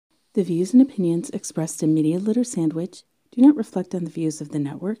The views and opinions expressed in Media Litter Sandwich do not reflect on the views of the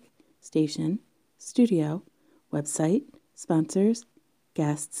network, station, studio, website, sponsors,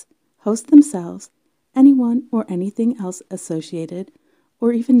 guests, hosts themselves, anyone or anything else associated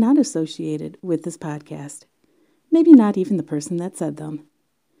or even not associated with this podcast. Maybe not even the person that said them.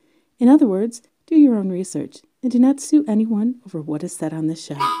 In other words, do your own research and do not sue anyone over what is said on this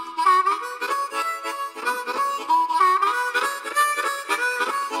show.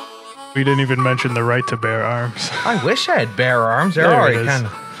 We didn't even mention the right to bear arms. I wish I had bare arms. They're There it already is. kind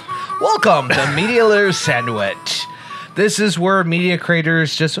of. Welcome to Media Litter Sandwich. This is where media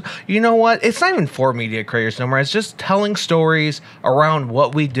creators just, you know what? It's not even for media creators no more. It's just telling stories around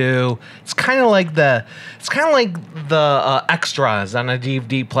what we do. It's kind of like the extras on a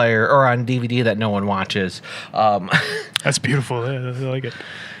DVD player or on DVD that no one watches. That's beautiful. Yeah, I like it.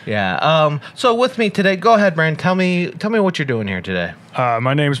 Yeah. So with me today, go ahead, Brandon. Tell me what you're doing here today.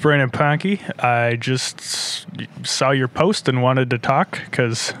 My name's Brandon Ponke. I just saw your post and wanted to talk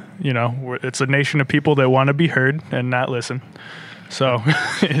because, you know, it's a nation of people that want to be heard and not listen. So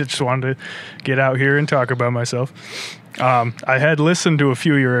I just wanted to get out here and talk about myself. I had listened to a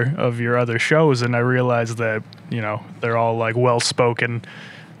few of your other shows, and I realized that, you know, they're all like well-spoken,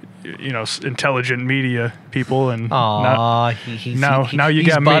 you know, intelligent media people, and now you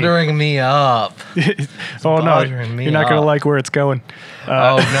got me buttering me up. Oh no, you're not gonna like where it's going.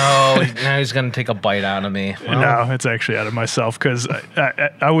 Oh no, now he's gonna take a bite out of me. Well, no, it's actually out of myself because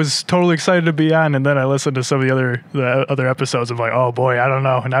I was totally excited to be on, and then I listened to some of the other episodes. I'm like, oh boy, I don't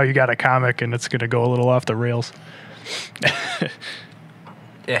know. Now you got a comic, and it's gonna go a little off the rails.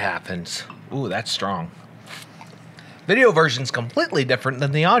 It happens. Ooh, that's strong. Video version's completely different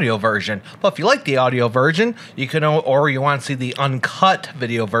than the audio version. But if you like the audio version, you can, or you want to see the uncut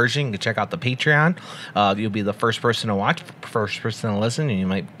video version, you can check out the Patreon. You'll be the first person to watch, first person to listen, and you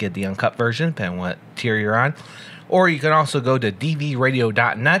might get the uncut version, depending on what tier you're on. Or you can also go to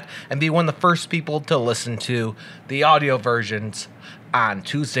dvradio.net and be one of the first people to listen to the audio versions on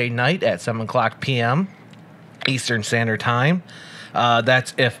Tuesday night at 7 o'clock p.m. Eastern Standard Time.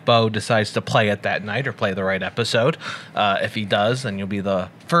 That's if Bo decides to play it that night or play the right episode. If he does, then you'll be the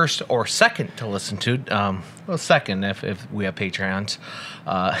first or second to listen to. Well, second if we have Patreons.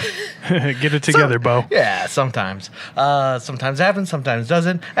 Get it together, Bo. Yeah, sometimes. Sometimes it happens, sometimes it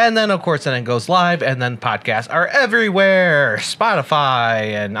doesn't. And then, of course, then it goes live, and then podcasts are everywhere.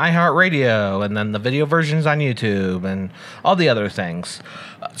 Spotify and iHeartRadio, and then the video versions on YouTube and all the other things.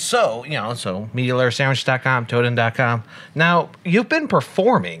 So MediaLitterSandwich.com, Toaden.com. Now, you've been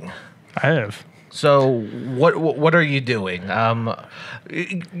performing. I have. So what are you doing?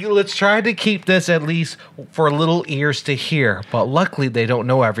 Let's try to keep this at least for little ears to hear. But luckily, they don't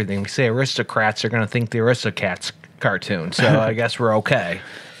know everything. We say aristocrats are going to think the Aristocats cartoon. So I guess we're okay.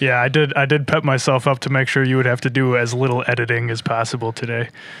 Yeah, I did pep myself up to make sure you would have to do as little editing as possible today,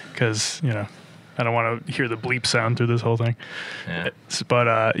 because, you know, I don't want to hear the bleep sound through this whole thing. Yeah. But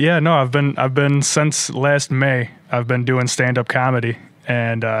I've been since last May. I've been doing stand-up comedy,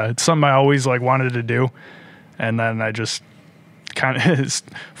 and it's something I always like wanted to do. And then I just kind of, it's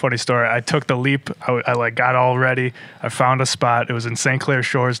a funny story. I took the leap. I like got all ready. I found a spot. It was in St. Clair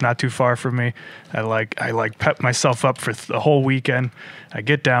Shores, not too far from me. I pepped myself up for the whole weekend. I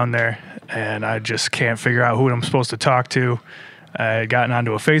get down there, and I just can't figure out who I'm supposed to talk to. I had gotten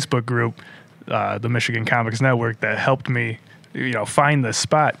onto a Facebook group, the Michigan Comics Network, that helped me, you know, find this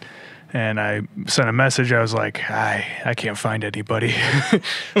spot. And I sent a message. I was like, I can't find anybody.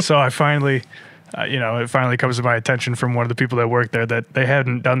 So I finally, it finally comes to my attention from one of the people that work there that they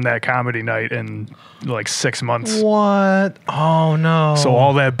hadn't done that comedy night in like 6 months. What? Oh no! So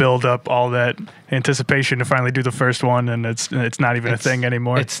all that build up, all that anticipation to finally do the first one, and it's not even a thing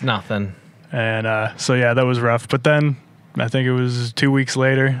anymore. It's nothing. And so yeah, that was rough. But then I think it was 2 weeks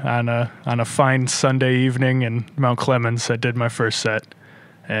later on a fine Sunday evening in Mount Clemens, I did my first set,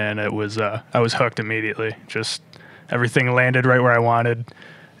 and it was I was hooked immediately. Just everything landed right where I wanted,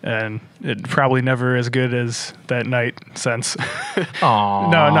 and it probably never as good as that night since.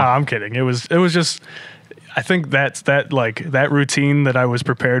 Aww. No, I'm kidding. It was just, I think that routine that I was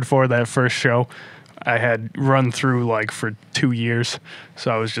prepared for, that first show, I had run through like for 2 years.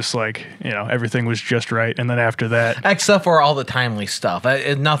 So I was just like, you know, everything was just right. And then after that, except for all the timely stuff,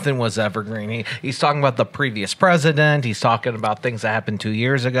 nothing was evergreen. He's talking about the previous president. He's talking about things that happened 2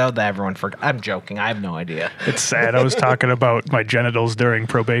 years ago that everyone forgot. I'm joking. I have no idea. It's sad. I was talking about my genitals during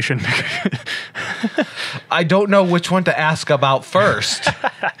probation. I don't know which one to ask about first.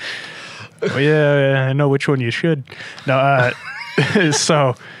 Well, yeah, I know which one you should. No,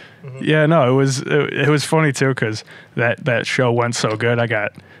 so Yeah, no, it was funny too because that show went so good. I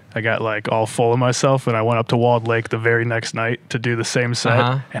got like all full of myself, and I went up to Walled Lake the very next night to do the same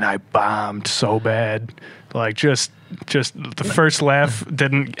set, and I bombed so bad. Like just the first laugh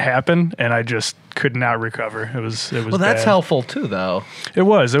didn't happen, and I just could not recover. It was Well, that's bad. helpful too, though. It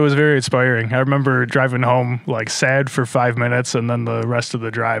was very inspiring. I remember driving home like sad for 5 minutes, and then the rest of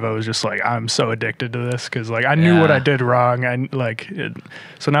the drive, I was just like, I'm so addicted to this because like I knew what I did wrong.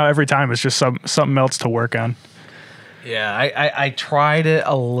 So now every time it's just something else to work on. Yeah, I tried it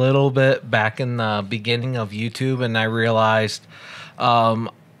a little bit back in the beginning of YouTube, and I realized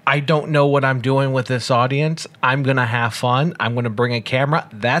I don't know what I'm doing with this audience. I'm gonna have fun. I'm gonna bring a camera.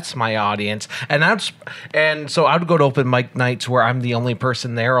 That's my audience, and so I would go to open mic nights where I'm the only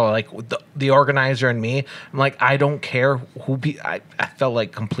person there, or like the organizer and me. I'm like, I don't care who I felt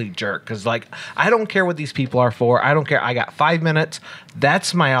like complete jerk because like I don't care what these people are for. I don't care. I got 5 minutes.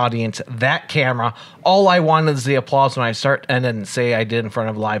 That's my audience. That camera. All I wanted is the applause when I start and then say I did in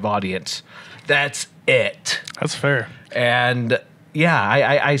front of a live audience. That's it. That's fair. And yeah,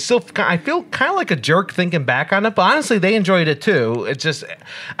 I feel kind of like a jerk thinking back on it, but honestly, they enjoyed it too. It's just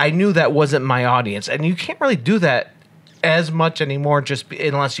I knew that wasn't my audience, and you can't really do that as much anymore,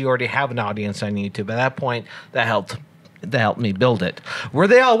 unless you already have an audience on YouTube. At that point, that helped me build it. Where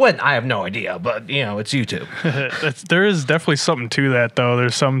they all went, I have no idea, but it's YouTube. There is definitely something to that, though.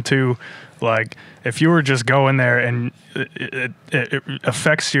 There's something to like if you were just going there and it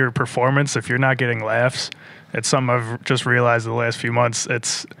affects your performance if you're not getting laughs. It's something I've just realized the last few months.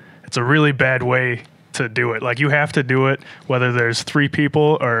 It's a really bad way to do it. Like you have to do it whether there's 3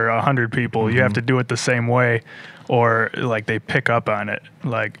 people or 100 people. You have to do it the same way, or like they pick up on it.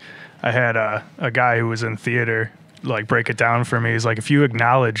 Like I had a guy who was in theater like break it down for me. He's like, if you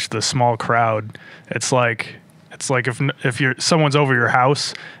acknowledge the small crowd, it's like if someone's over your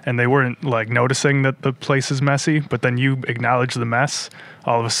house and they weren't like noticing that the place is messy, but then you acknowledge the mess,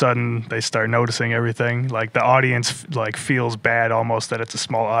 all of a sudden they start noticing everything. Like the audience like feels bad almost that it's a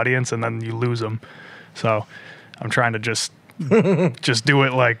small audience, and then you lose them. So I'm trying to just do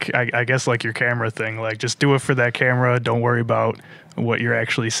it like I guess like your camera thing. Like just do it for that camera. Don't worry about what you're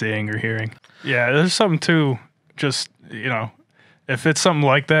actually seeing or hearing. Yeah, there's something too. Just if it's something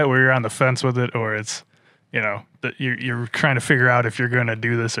like that where you're on the fence with it, or it's that you're trying to figure out if you're going to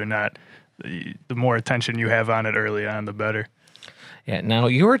do this or not, the more attention you have on it early on, the better. Yeah. Now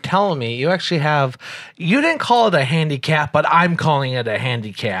you were telling me you didn't call it a handicap, but I'm calling it a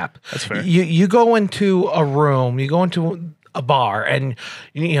handicap. That's fair. You go into a room, you go into a bar, and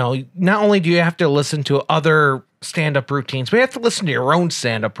not only do you have to listen to other stand-up routines, but you have to listen to your own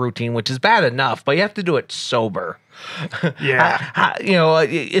stand-up routine, which is bad enough, but you have to do it sober. Yeah.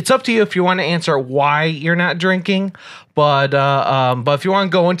 It's up to you if you want to answer why you're not drinking, but if you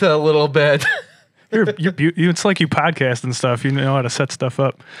want to go into a little bit. It's like you podcast and stuff. You know how to set stuff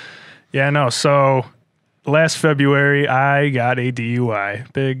up. Yeah, no. So last February, I got a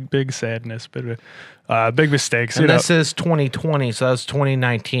DUI. Big sadness, big mistakes. And this is 2020, so that's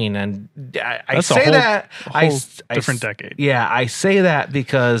 2019. And I say that different decade. Yeah, I say that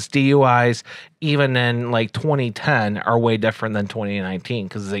because DUIs, even in like 2010, are way different than 2019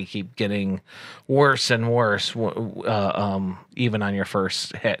 because they keep getting worse and worse, even on your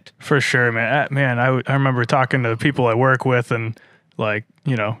first hit. For sure, man. I remember talking to the people I work with, and like,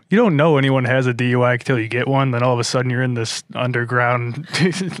 you don't know anyone has a DUI until you get one. Then all of a sudden you're in this underground,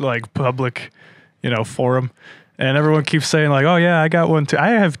 like public, forum, and everyone keeps saying like, oh yeah, I got one too. I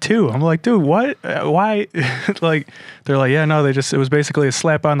have 2. I'm like, dude, what? Why? Like, they're like, yeah, no, it was basically a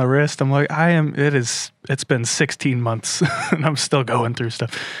slap on the wrist. I'm like, it's been 16 months and I'm still going through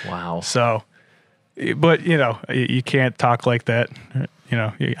stuff. Wow. So, but you can't talk like that.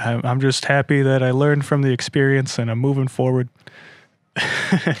 I'm just happy that I learned from the experience and I'm moving forward.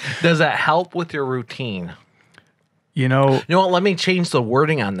 Does that help with your routine? You know what? Let me change the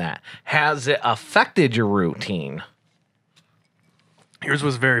wording on that. Has it affected your routine? Here's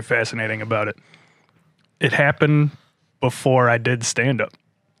what's very fascinating about it. It happened before I did stand-up.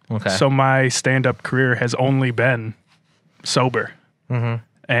 Okay. So my stand-up career has only been sober. Mm-hmm.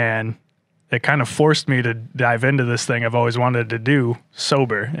 And it kind of forced me to dive into this thing I've always wanted to do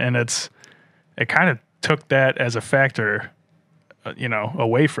sober. And it kind of took that as a factor,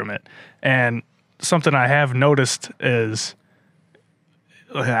 away from it. And something I have noticed is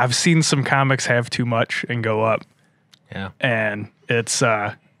I've seen some comics have too much and go up. Yeah. And it's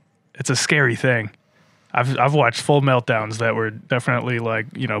a scary thing. I've watched full meltdowns that were definitely like,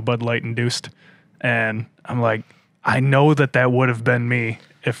 Bud Light induced. And I'm like, I know that would have been me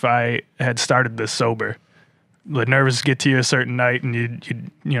if I had started this sober. the nerves get to you a certain night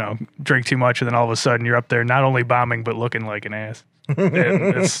and you know, drink too much, and then all of a sudden you're up there not only bombing but looking like an ass.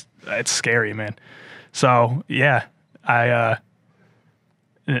 It's scary, man. So yeah,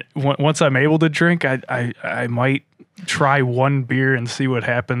 once I'm able to drink, I might try one beer and see what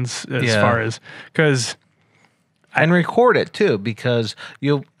happens as far as, because and record it too, because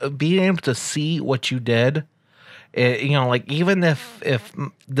you'll be able to see what you did. You know, like even if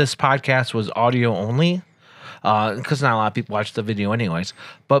this podcast was audio only, because not a lot of people watch the video anyways,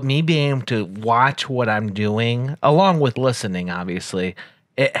 but me being able to watch what I'm doing along with listening, obviously,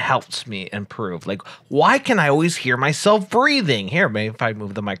 it helps me improve. Like, why can I always hear myself breathing? Here, maybe if I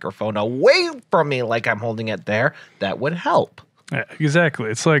move the microphone away from me like I'm holding it there, that would help. Yeah, exactly.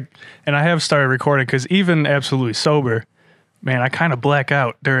 It's like, and I have started recording because even absolutely sober, man, I kind of black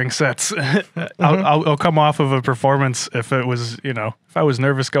out during sets. I'll come off of a performance if it was, you know, if I was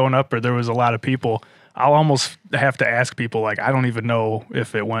nervous going up or there was a lot of people, I'll almost have to ask people, like, I don't even know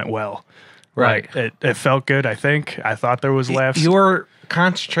if it went well. Right. Like, it felt good, I think. I thought there was laughs. You were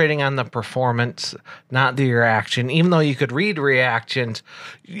concentrating on the performance, not the reaction. Even though you could read reactions,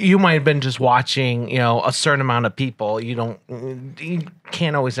 you might have been just watching, you know, a certain amount of people. You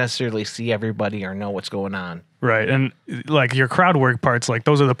can't always necessarily see everybody or know what's going on. Right. And like your crowd work parts, like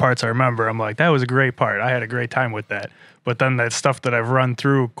those are the parts I remember. I'm like, that was a great part. I had a great time with that. But then that stuff that I've run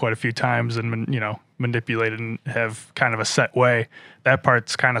through quite a few times and, you know, manipulated and have kind of a set way, that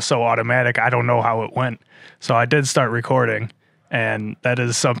part's kind of so automatic. I don't know how it went. So I did start recording, and that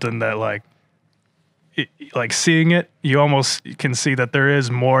is something that like seeing it, you almost can see that there is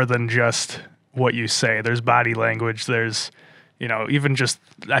more than just what you say. There's body language. There's, you know, even just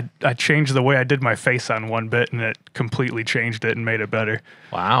I changed the way I did my face on one bit, and it completely changed it and made it better.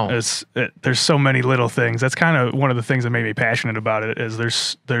 Wow. There's so many little things. That's kind of one of the things that made me passionate about it, is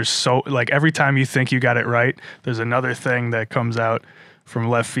there's so, like, every time you think you got it right, there's another thing that comes out from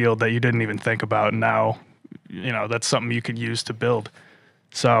left field that you didn't even think about. And now, you know, that's something you could use to build.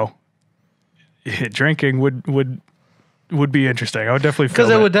 So drinking would be interesting. I would definitely feel,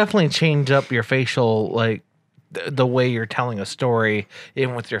 because it would definitely change up your facial, like, the way you're telling a story,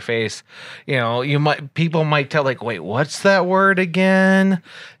 even with your face. You know, people might tell, like, wait, what's that word again?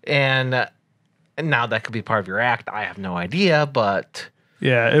 And now that could be part of your act. I have no idea, but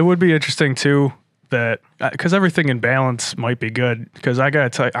yeah, it would be interesting too, that because everything in balance might be good, because I gotta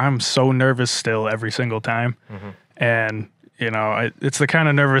tell you, I'm so nervous still every single time. Mm-hmm. And you know, it's the kind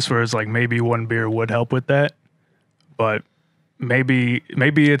of nervous where it's like maybe one beer would help with that, but maybe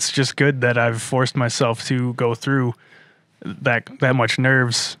it's just good that I've forced myself to go through that much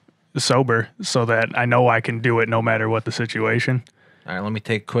nerves sober, so that I know I can do it no matter what the situation. All right, let me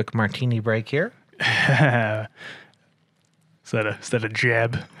take a quick martini break here. Is that a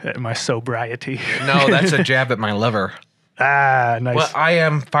jab at my sobriety? No, that's a jab at my liver. Ah, nice. Well, I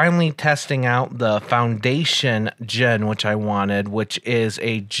am finally testing out the Foundation Gin, which I wanted, which is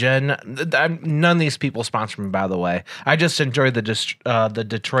a gin. None of these people sponsor me, by the way. I just enjoy the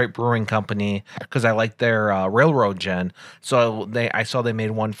Detroit Brewing Company because I like their railroad gin. So I saw they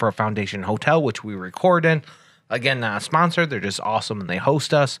made one for a Foundation Hotel, which we record in. Again, not a sponsor. They're just awesome and they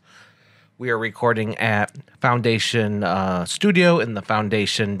host us. We are recording at Foundation Studio in the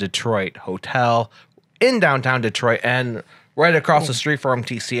Foundation Detroit Hotel in downtown Detroit, and right across the street from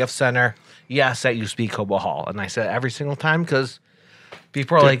TCF Center. Yes, that used to be Cobo Hall. And I said every single time because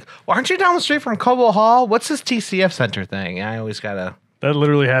people are like, well, aren't you down the street from Cobo Hall? What's this TCF Center thing? And I always got to... That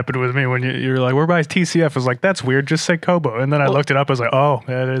literally happened with me when you were like, we're by TCF. I was like, that's weird. Just say Cobo. And then I looked it up. I was like, oh,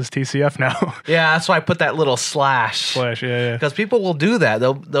 that is TCF now. Yeah, that's why I put that little slash. Yeah. Because people will do that.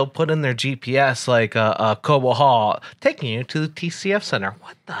 They'll put in their GPS like Cobo Hall, taking you to the TCF Center.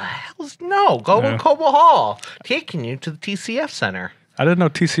 What the hell's... No, go to Cobo Hall, taking you to the TCF Center. I didn't know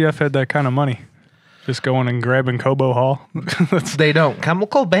TCF had that kind of money. Just going and grabbing Cobo Hall. They don't.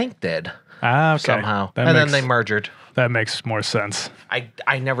 Chemical Bank did. Ah, okay. Somehow. Then they merged. That makes more sense.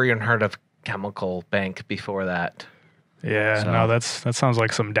 I never even heard of Chemical Bank before that. Yeah, So. no, that sounds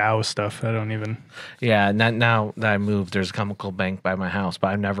like some Dow stuff. I don't even... Yeah, now that I moved, there's a Chemical Bank by my house, but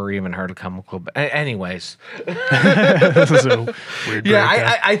I've never even heard of Chemical Bank. Anyways. This is a weird...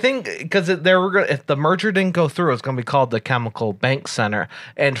 Yeah, I think because if the merger didn't go through, it's going to be called the Chemical Bank Center.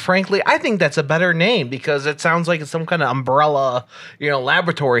 And frankly, I think that's a better name because it sounds like it's some kind of umbrella,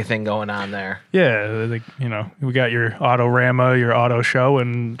 laboratory thing going on there. Yeah, we got your Autorama, your auto show,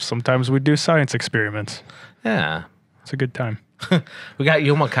 and sometimes we do science experiments. Yeah. It's a good time. We got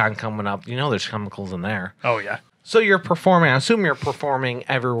YumaCon coming up. There's chemicals in there. Oh, yeah. So you're performing. I assume you're performing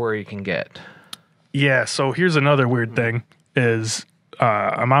everywhere you can get. Yeah, so here's another weird thing is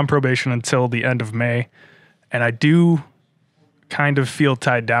I'm on probation until the end of May, And I do kind of feel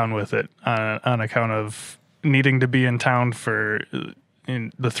tied down with it on account of needing to be in town for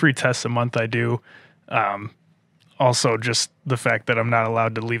in the 3 tests a month I do. Also, just the fact that I'm not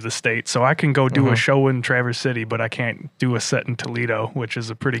allowed to leave the state. So I can go do a show in Traverse City, but I can't do a set in Toledo, which is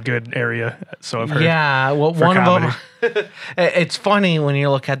a pretty good area. So I've heard. Yeah, well, one comedy. of them. It's funny when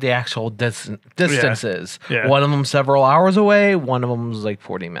you look at the actual distances. Yeah. One of them several hours away. One of them is like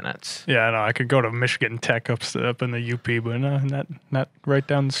 40 minutes. Yeah, I know. I could go to Michigan Tech up in the UP, but no, not right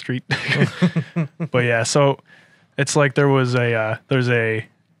down the street. But yeah, so it's like there's a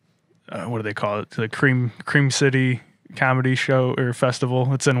what do they call it? The Cream City Comedy Show or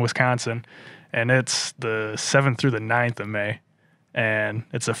Festival. It's in Wisconsin, and it's the 7th through the 9th of May. And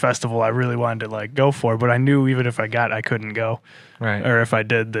it's a festival I really wanted to like go for, but I knew even if I couldn't go. Right. Or if I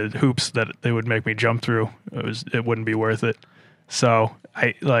did, the hoops that they would make me jump through, it wouldn't be worth it. So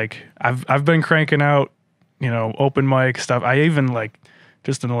I've been cranking out, open mic stuff. I even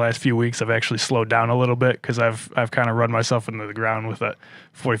just in the last few weeks, I've actually slowed down a little bit because I've kind of run myself into the ground with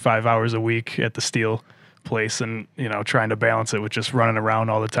 45 hours a week at the steel place, and trying to balance it with just running around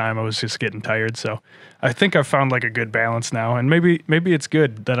all the time. I was just getting tired. So I think I've found a good balance now, and maybe it's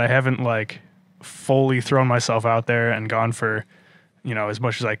good that I haven't fully thrown myself out there and gone for as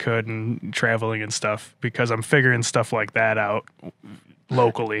much as I could and traveling and stuff, because I'm figuring stuff like that out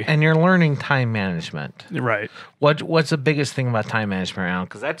locally. And you're learning time management. Right. What's the biggest thing about time management around?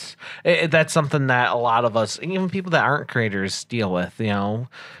 Because that's something that a lot of us, even people that aren't creators, deal with,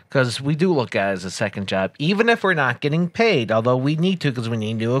 because we do look at it as a second job, even if we're not getting paid, although we need to because we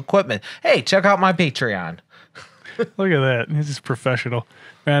need new equipment. Hey, check out my Patreon. Look at that. He's just professional.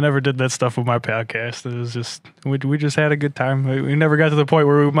 Man, I never did that stuff with my podcast. It was just, we just had a good time. We never got to the point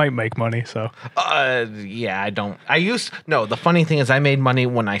where we might make money, so. Yeah, the funny thing is I made money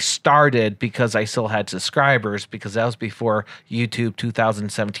when I started because I still had subscribers, because that was before YouTube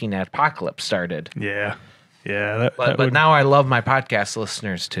 2017 Apocalypse started. Yeah. Yeah. But now I love my podcast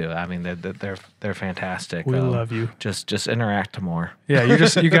listeners too. I mean, they're fantastic. We love you. Just interact more. Yeah,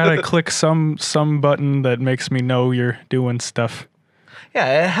 you gotta click some button that makes me know you're doing stuff.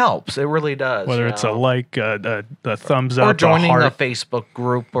 Yeah, it helps. It really does. Whether it's a like, a thumbs up, or joining a a heart. Facebook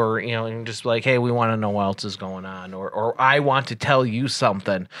group, or and just hey, we want to know what else is going on, or I want to tell you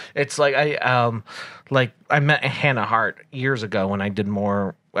something. It's like I met Hannah Hart years ago when I did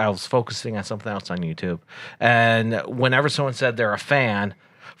more. I was focusing on something else on YouTube, and whenever someone said they're a fan,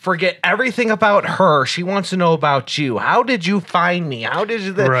 forget everything about her. She wants to know about you. How did you find me? How did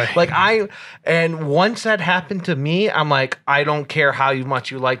you right. And once that happened to me, I'm like, I don't care how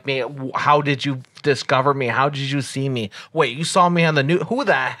much you like me. How did you discover me? How did you see me? Wait, you saw me on the news? Who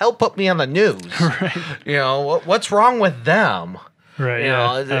the hell put me on the news? Right. What's wrong with them?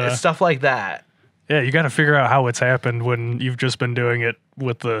 Right. Stuff like that. Yeah, you got to figure out how it's happened when you've just been doing it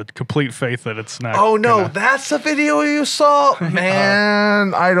with the complete faith that it's not. Oh, no, that's the video you saw?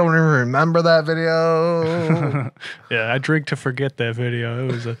 Man, I don't even remember that video. Yeah, I drink to forget that video.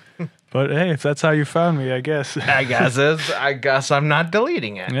 It was but hey, if that's how you found me, I guess. I guess I'm not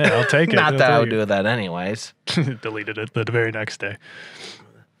deleting it. Yeah, I'll take it. Not that I would do that anyways. Deleted it the very next day.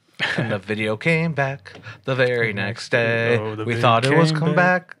 And the video came back the very next day. Oh, we thought it was come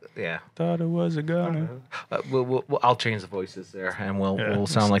back. Yeah. Thought it was a gunner. I'll change the voices there, and we'll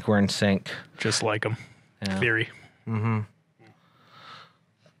sound like we're in sync. Just like them. Yeah. Theory. Mm-hmm.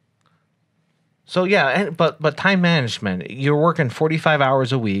 So yeah, but time management. You're working 45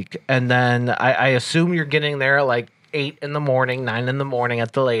 hours a week, and then I assume you're getting there at 8 in the morning, 9 in the morning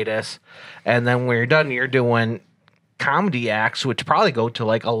at the latest, and then when you're done, you're doing comedy acts, which probably go to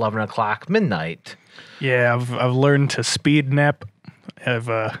 11 o'clock midnight. Yeah, I've learned to speed nap. I've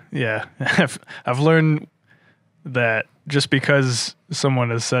learned that just because someone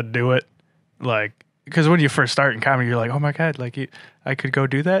has said do it, because when you first start in comedy, you're like, oh my god, I could go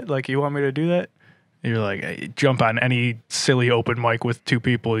do that. You want me to do that? And you're like, hey, jump on any silly open mic with 2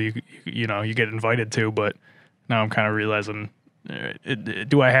 people you get invited to. But now I'm kind of realizing,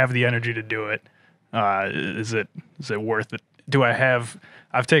 do I have the energy to do it? Is it worth it?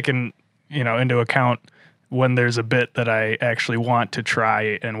 I've taken into account when there's a bit that I actually want to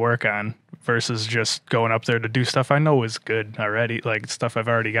try and work on versus just going up there to do stuff I know is good already, stuff I've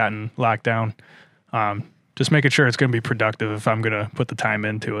already gotten locked down. Just making sure it's going to be productive if I'm going to put the time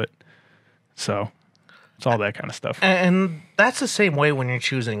into it. So it's all that kind of stuff. And that's the same way when you're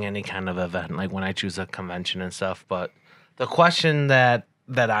choosing any kind of event, like when I choose a convention and stuff. But the question that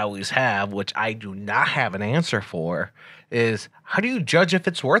I always have, which I do not have an answer for, is how do you judge if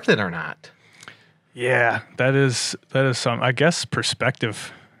it's worth it or not? Yeah, that is some, I guess,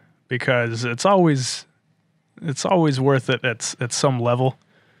 perspective, because it's always it's always worth it at some level.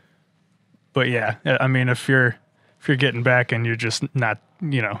 But yeah, I mean, if you're getting back and you're just not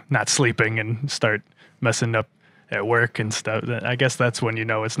sleeping and start messing up at work and stuff, I guess that's when you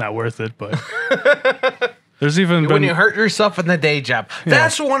know it's not worth it. But there's even when you hurt yourself in the day job,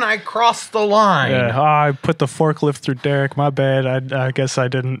 that's when I crossed the line. Yeah, I put the forklift through Derek. My bad. I guess I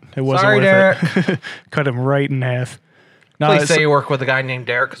didn't. It wasn't Sorry, worth it. Cut him right in half. No, Please say you work with a guy named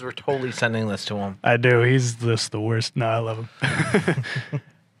Derek, because we're totally sending this to him. I do. He's the worst. No, I love him.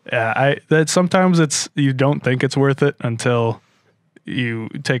 Yeah, that sometimes you don't think it's worth it until you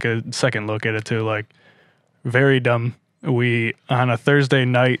take a second look at it too. Like, very dumb. We on a Thursday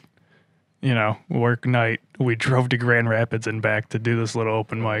night, work night, we drove to Grand Rapids and back to do this little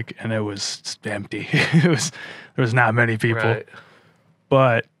open mic, and it was empty. There was not many people, Right.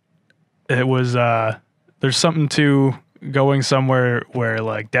 but it was. There's something to going somewhere where,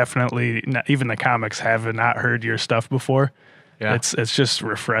 like, definitely not, even the comics have not heard your stuff before. Yeah. It's just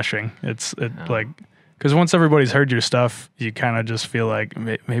refreshing. Like, because once everybody's heard your stuff, you kind of just feel like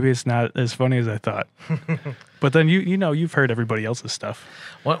maybe it's not as funny as I thought. But then you've heard everybody else's stuff.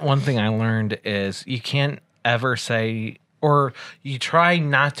 One thing I learned is you can't ever say, or you try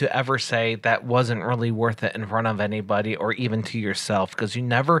not to ever say that wasn't really worth it in front of anybody or even to yourself, because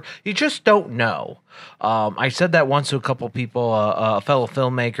you just don't know. I said that once to a couple people, a fellow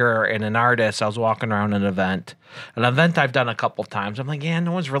filmmaker and an artist. I was walking around an event I've done a couple times. I'm like, yeah,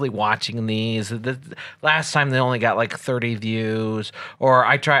 no one's really watching these. The last time they only got like 30 views, or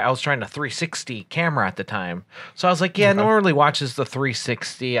I was trying a 360 camera at the time. So I was like, yeah, no one really watches the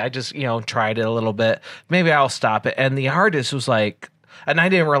 360. I just, tried it a little bit. Maybe I'll stop it. And the artist was like, and I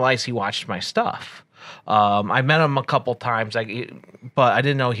didn't realize he watched my stuff. I met him a couple times, but I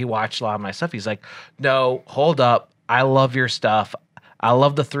didn't know he watched a lot of my stuff. He's like, no, hold up. I love your stuff. I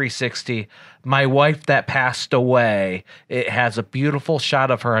love the 360. My wife that passed away, it has a beautiful shot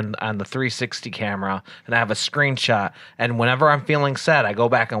of her on the 360 camera, and I have a screenshot. And whenever I'm feeling sad, I go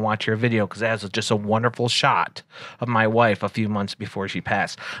back and watch your video because it has just a wonderful shot of my wife a few months before she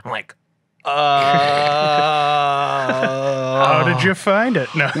passed. I'm like, how did you find it?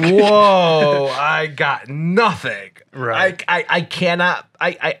 No. Whoa, I got nothing. Right. I cannot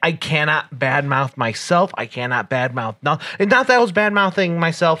badmouth myself. I cannot badmouth and not that I was badmouthing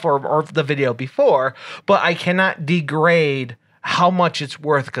myself or the video before, but I cannot degrade how much it's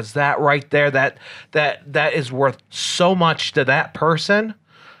worth, because that right there, that is worth so much to that person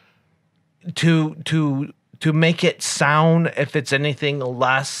to make it sound, if it's anything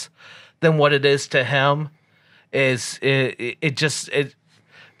less than what it is to him, there's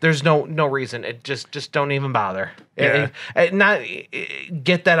no reason. It just don't even bother. Yeah.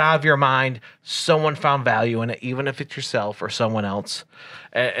 Get that out of your mind. Someone found value in it, even if it's yourself or someone else.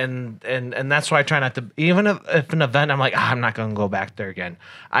 And that's why I try not to, even if an event, I'm like, I'm not going to go back there again.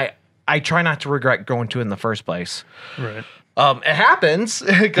 I try not to regret going to it in the first place. Right. It happens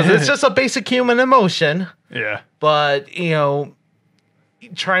because it's just a basic human emotion. Yeah. But,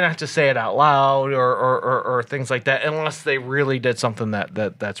 try not to say it out loud or things like that, unless they really did something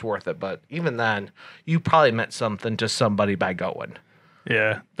that's worth it. But even then, you probably meant something to somebody by going.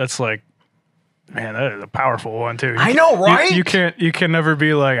 Yeah, that's like, man, that is a powerful one too. I know, right? You can never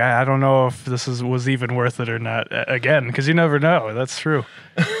be like, I don't know if this was even worth it or not again, because you never know. That's true.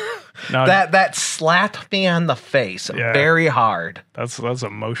 No, that slapped me on the face very hard. That's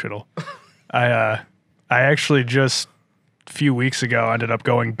emotional. I actually just a few weeks ago ended up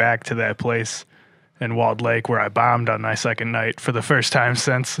going back to that place in Walled Lake where I bombed on my second night for the first time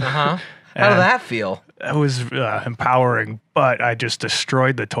since. How did that feel? It was empowering, but I just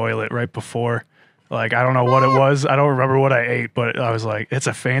destroyed the toilet right before. Like, I don't know what it was. I don't remember what I ate, but I was like, it's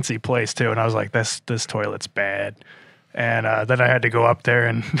a fancy place too. And I was like, this toilet's bad. And then I had to go up there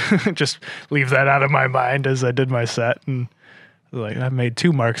and just leave that out of my mind as I did my set. And like, I made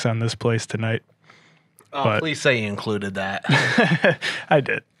 2 marks on this place tonight. Oh, but please say you included that. I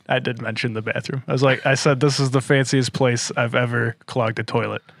did mention the bathroom. I said, this is the fanciest place I've ever clogged a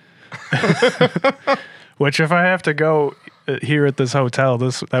toilet. Which, if I have to go here at this hotel,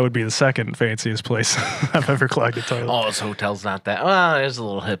 that would be the second fanciest place I've ever clogged a toilet. Oh, this hotel's not that. Well, it's a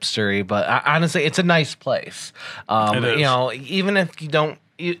little hipstery, but honestly, it's a nice place. It is. Even if you don't,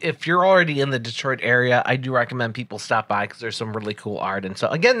 if you're already in the Detroit area, I do recommend people stop by because there's some really cool art. And so,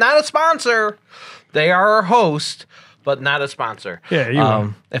 again, not a sponsor. They are our host, but not a sponsor.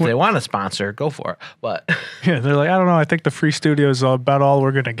 Yeah, if they want a sponsor, go for it. But yeah, they're like, I don't know. I think the free studio is about all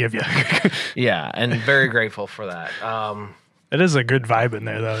we're gonna give you. yeah, and very grateful for that. It is a good vibe in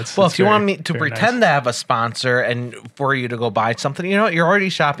there, though. Well, it's if you very, want me to very pretend nice. to have a sponsor and for you to go buy something, you know what? You're already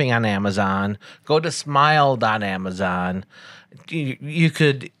shopping on Amazon. Go to smile.amazon. You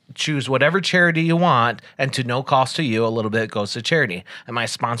could choose whatever charity you want, and to no cost to you, a little bit goes to charity. Am I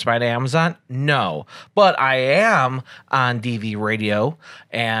sponsored by Amazon? No. But I am on DV Radio,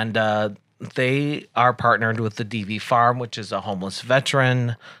 and they are partnered with the DV Farm, which is a homeless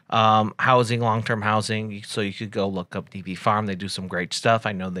veteran housing, long-term housing. So you could go look up DV Farm. They do some great stuff.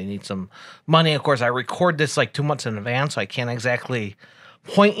 I know they need some money. Of course, I record this like 2 months in advance, so I can't exactly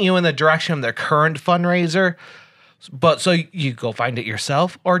point you in the direction of their current fundraiser. But so you go find it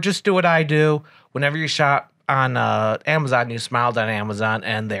yourself, or just do what I do. Whenever you shop on Amazon, you smiled on Amazon,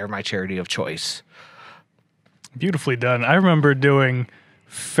 and they're my charity of choice. Beautifully done. I remember doing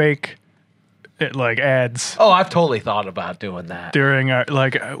fake like ads. Oh, I've totally thought about doing that. During our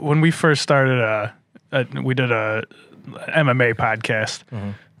when we first started, we did a MMA podcast,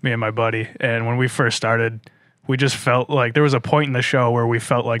 me and my buddy, and when we first started, we just felt like there was a point in the show where we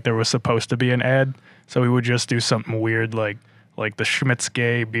felt like there was supposed to be an ad, so we would just do something weird like the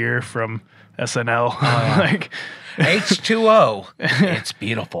Schmitzgay beer from SNL, like H2O. It's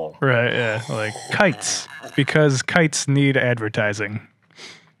beautiful. right, yeah, like kites, because kites need advertising.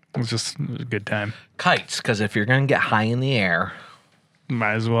 It was a good time. Kites, because if you're going to get high in the air,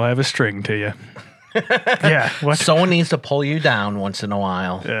 Might as well have a string to you. Yeah, what? someone needs to pull you down once in a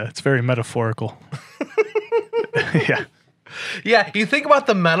while. Yeah, it's very metaphorical. Yeah. Yeah, you think about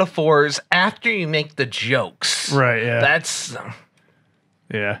the metaphors after you make the jokes. Right, yeah. That's...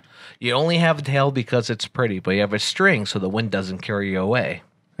 Yeah. You only have a tail because it's pretty, but you have a string so the wind doesn't carry you away.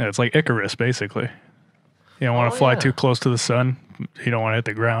 Yeah, it's like Icarus, basically. You don't want to fly too close to the sun. You don't want to hit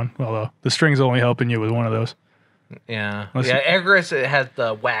the ground. Although the string's only helping you with one of those. Yeah. Listen. Yeah, Icarus, it has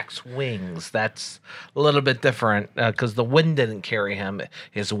the wax wings. That's a little bit different because the wind didn't carry him.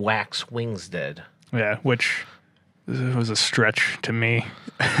 His wax wings did. Yeah, which was a stretch to me.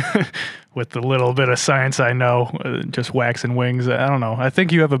 With the little bit of science I know, just wax and wings. I don't know. I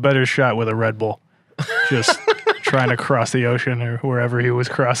think you have a better shot with a Red Bull. Just trying to cross the ocean or wherever he was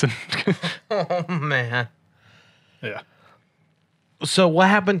crossing. Oh, man. Yeah. So what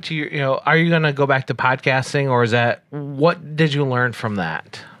happened to you? Are you going to go back to podcasting, or is that, what did you learn from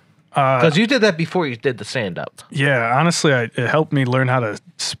that? Because you did that before you did the stand-up. Yeah, honestly, it helped me learn how to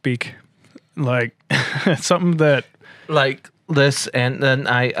speak. Like, something that... Like this, and then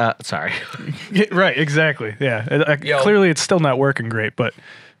sorry. Right, exactly. Yeah. Clearly, it's still not working great, but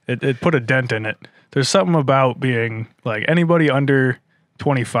it put a dent in it. There's something about being, like, anybody under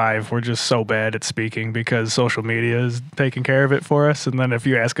 25, we're just so bad at speaking because social media is taking care of it for us. And then if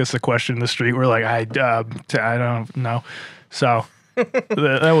you ask us a question in the street, we're like, I don't know. So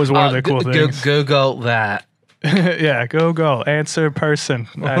that was one of the cool things. Google that. Yeah, go. Answer person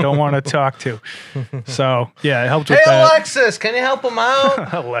I don't want to talk to. So, yeah, it helped with Hey, that. Alexis, can you help him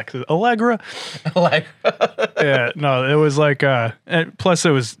out? Allegra. Yeah, no, it was like, and plus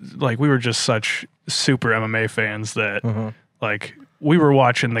it was like we were just such super MMA fans that, like, we were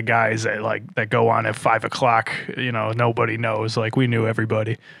watching the guys that go on at 5 o'clock. Nobody knows. Like, we knew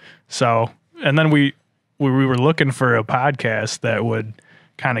everybody. So, and then we were looking for a podcast that would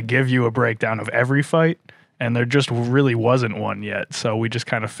kind of give you a breakdown of every fight. And there just really wasn't one yet. So we just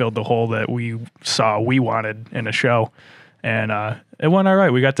kind of filled the hole that we wanted in a show. And it went all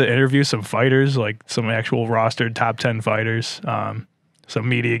right. We got to interview some fighters, like some actual rostered top 10 fighters, some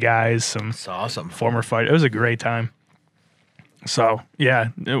media guys, That's awesome. Former fighters. It was a great time. So, yeah,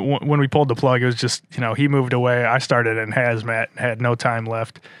 when we pulled the plug, it was just, he moved away. I started in hazmat, had no time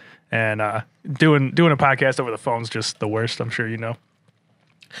left. And doing a podcast over the phone is just the worst, I'm sure you know.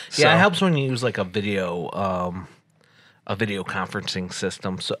 Yeah, it helps when you use like a video conferencing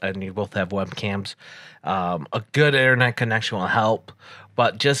system, and you both have webcams. A good internet connection will help,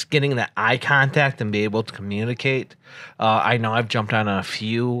 but just getting that eye contact and be able to communicate. I know I've jumped on a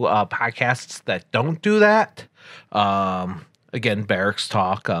few podcasts that don't do that. Again, Barracks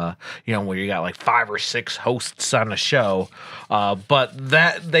Talk, where you got like 5 or 6 hosts on a show, but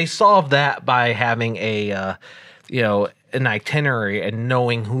that they solve that by having an itinerary and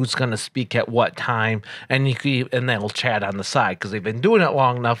knowing who's going to speak at what time, and they'll chat on the side because they've been doing it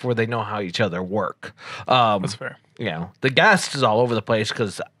long enough where they know how each other work. That's fair. The guest is all over the place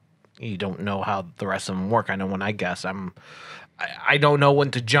because you don't know how the rest of them work. I know when I guest, I don't know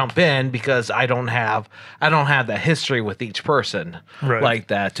when to jump in because I don't have the history with each person like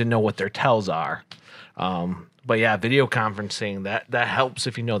that to know what their tells are. But yeah, video conferencing that helps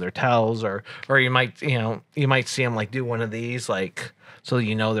if you know their tells, or you might see them like do one of these like so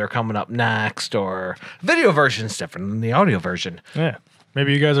they're coming up next. Or video version's different than the audio version. Yeah.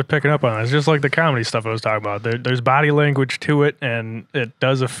 Maybe you guys are picking up on it. It's just like the comedy stuff I was talking about. There's body language to it, and it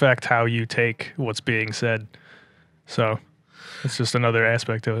does affect how you take what's being said. So it's just another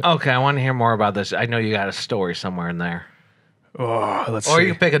aspect to it. Okay, I want to hear more about this. I know you got a story somewhere in there. Oh, let's see. Or you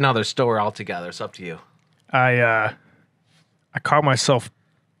can pick another story altogether. It's up to you. I caught myself.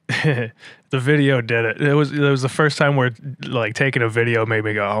 The video did it. It was the first time where like taking a video made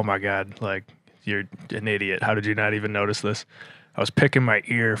me go, "Oh my God, like you're an idiot. How did you not even notice this?" I was picking my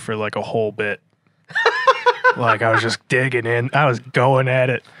ear for like a whole bit. Like I was just digging in. I was going at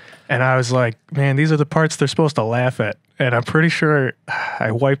it. And I was like, man, these are the parts they're supposed to laugh at. And I'm pretty sure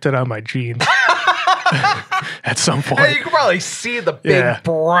I wiped it on my jeans. At some point. Hey, you can probably see the big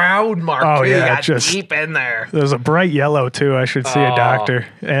brown mark. Oh, yeah. Just deep in there. There's a bright yellow, too. I should see a doctor.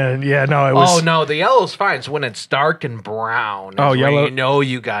 And yeah, no, it was. Oh, no, the yellow's fine. So when it's dark and brown, yellow.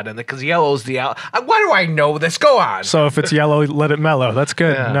 You got in there. Because yellow's the yellow. Why do I know this? Go on. So if it's yellow, let it mellow. That's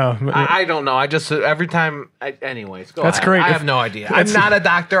good. Yeah. No. I don't know. I just, every time. Anyways, go That's ahead. great. I have no idea. I'm not a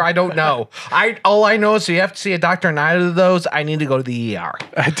doctor. I don't know. All I know is you have to see a doctor in either of those. I need to go to the ER.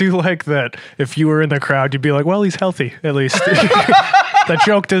 I do like that if you were in the crowd, you'd be like, well, he's healthy, at least. That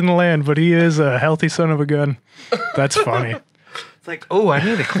joke didn't land, but he is a healthy son of a gun. That's funny. It's like, oh, I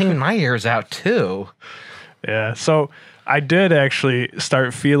need to clean my ears out, too. Yeah, so I did actually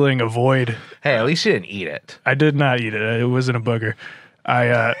start feeling a void. Hey, at least you didn't eat it. I did not eat it. It wasn't a booger.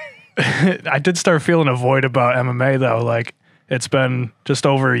 I did start feeling a void about MMA, though. Like, it's been just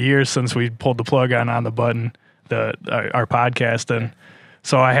over a year since we pulled the plug on the button, our podcast, and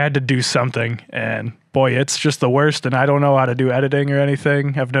so I had to do something, and boy, it's just the worst, and I don't know how to do editing or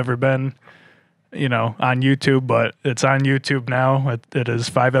anything. I've never been, on YouTube, but it's on YouTube now. It is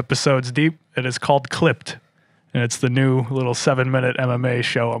 5 episodes deep. It is called Clipped, and it's the new little 7-minute MMA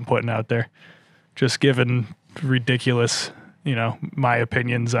show I'm putting out there. Just giving ridiculous, my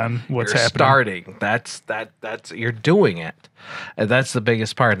opinions on what's happening. Starting. That's you're doing it. And that's the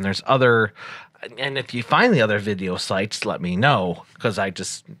biggest part. And there's other. And if you find the other video sites, let me know, because I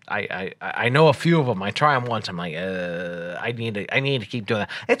know a few of them. I try them once. I'm like, I need to keep doing that.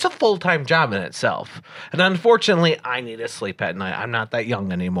 It's a full-time job in itself, and unfortunately, I need to sleep at night. I'm not that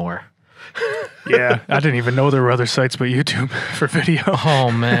young anymore. Yeah, I didn't even know there were other sites but YouTube for video. Oh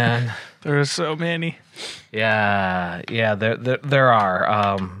man, there are so many. Yeah, there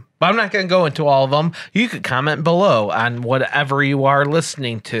are. But I'm not going to go into all of them. You could comment below on whatever you are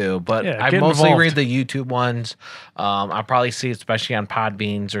listening to. But I mostly read the YouTube ones. I'll probably see, especially on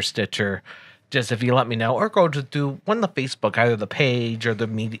Podbeans or Stitcher. Just if you let me know. Or go to one of the Facebook, either the page or the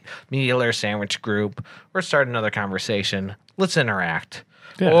Media Layer Sandwich group. Or start another conversation. Let's interact.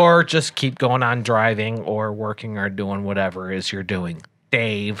 Yeah. Or just keep going on driving or working or doing whatever it is you're doing.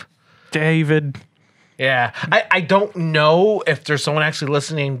 David. Yeah, I don't know if there's someone actually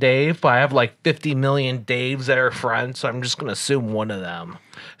listening, Dave, but I have like 50 million Daves that are friends, so I'm just going to assume one of them.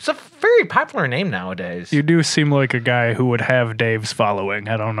 It's a very popular name nowadays. You do seem like a guy who would have Daves following.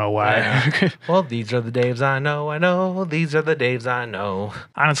 I don't know why. Yeah. Well, these are the Daves I know. These are the Daves I know.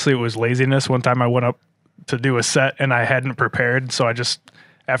 Honestly, it was laziness. One time I went up to do a set and I hadn't prepared, so I just...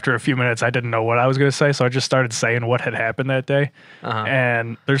 After a few minutes, I didn't know what I was going to say, so I just started saying what had happened that day. Uh-huh.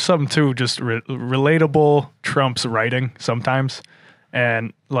 And there's something, too, just relatable trumps writing sometimes.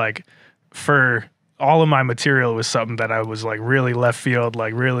 And, like, for all of my material, it was something that I was, like, really left field,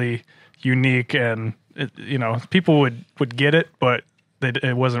 like, really unique. And, people would get it, but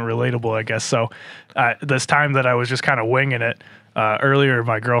it wasn't relatable, I guess. So this time that I was just kind of winging it, earlier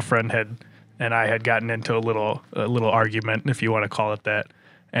my girlfriend and I had gotten into a little argument, if you want to call it that.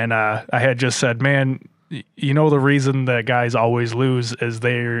 And I had just said, man, the reason that guys always lose is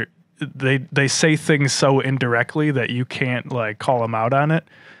they say things so indirectly that you can't like call them out on it.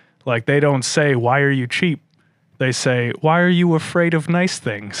 Like they don't say, why are you cheap? They say, why are you afraid of nice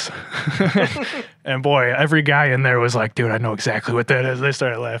things? And boy, every guy in there was like, dude, I know exactly what that is. They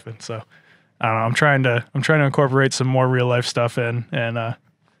started laughing. So I don't know. I'm trying to incorporate some more real life stuff in, and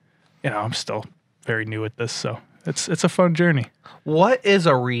I'm still very new at this, so it's a fun journey. What is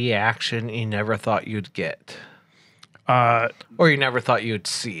a reaction you never thought you'd get? Or you never thought you'd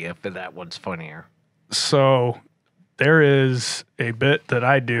see, if that one's funnier? So there is a bit that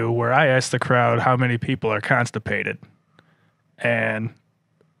I do where I ask the crowd how many people are constipated. And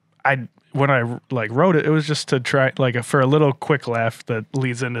when I like wrote it, it was just to try like for a little quick laugh that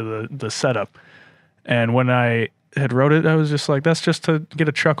leads into the setup. And when I had wrote it, I was just like, that's just to get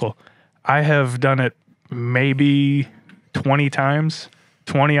a chuckle. I have done it maybe 20 times.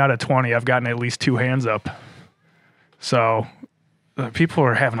 20 out of 20, I've gotten at least 2 hands up. So people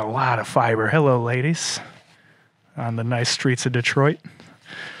are having a lot of fiber. Hello, ladies, on the nice streets of Detroit.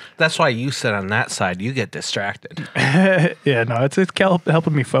 That's why you sit on that side. You get distracted. Yeah, no, it's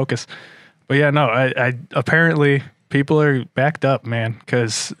helping me focus. But yeah, no, I apparently people are backed up, man,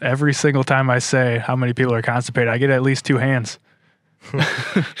 because every single time I say how many people are constipated, I get at least 2 hands.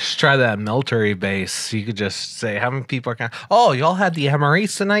 Just try that military base. You could just say how many people are. Oh, y'all had the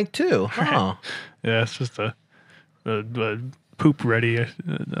MREs tonight too. Oh, yeah, it's just a poop ready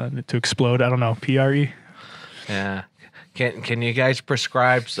to explode. I don't know, PRE. Yeah. Can you guys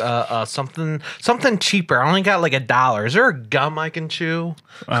prescribe something cheaper? I only got like $1. Is there a gum I can chew?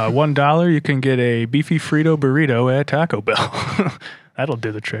 $1 you can get a beefy Frito burrito at Taco Bell. That'll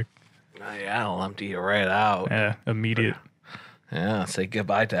do the trick. Yeah, I'll empty you right out. Yeah, immediate. Yeah, say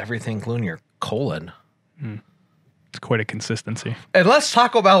goodbye to everything, including your colon. It's quite a consistency. Unless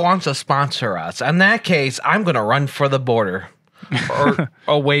Taco Bell wants to sponsor us. In that case, I'm going to run for the border.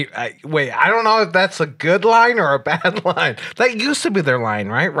 Wait, I don't know if that's a good line or a bad line. That used to be their line,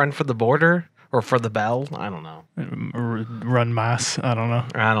 right? Run for the border or for the bell? I don't know. Run Mas. I don't know.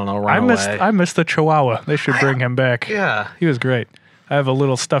 I missed the Chihuahua. They should bring him back. Yeah. He was great. I have a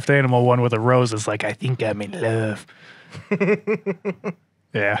little stuffed animal one with a rose. It's like, I think I'm in love.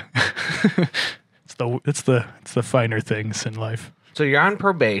 Yeah. It's the finer things in life. So you're on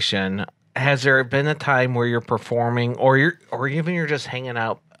probation. Has there been a time where you're performing or even you're just hanging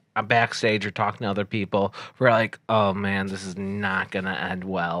out backstage or talking to other people where you're like, oh man, this is not going to end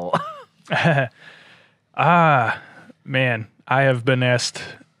well? Man, I have been asked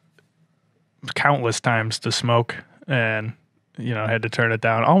countless times to smoke and, had to turn it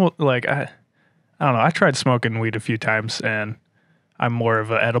down. Almost like, I don't know. I tried smoking weed a few times and I'm more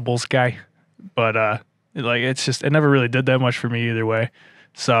of an edibles guy, but, it never really did that much for me either way.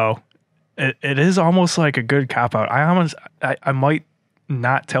 So it is almost like a good cop out. I might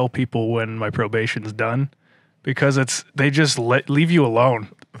not tell people when my probation's done because they just leave you alone.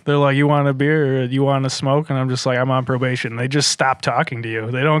 They're like, you want a beer or you want to smoke? And I'm just like, I'm on probation. They just stop talking to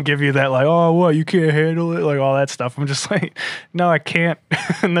you. They don't give you that like, oh, what, you can't handle it? Like all that stuff. I'm just like, no, I can't.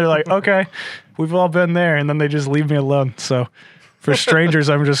 And they're like, okay, we've all been there. And then they just leave me alone. So for strangers,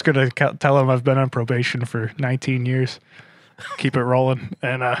 I'm just going to tell them I've been on probation for 19 years. Keep it rolling.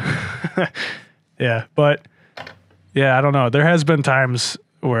 And yeah, but yeah, I don't know. There has been times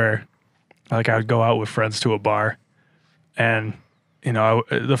where like I would go out with friends to a bar and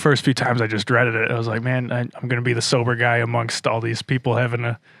the first few times I just dreaded it. I was like, man, I'm going to be the sober guy amongst all these people having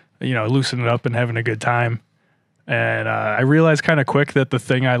a, loosening up and having a good time. And I realized kind of quick that the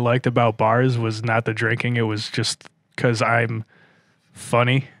thing I liked about bars was not the drinking. It was just because I'm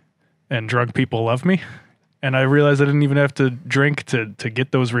funny and drunk people love me. And I realized I didn't even have to drink to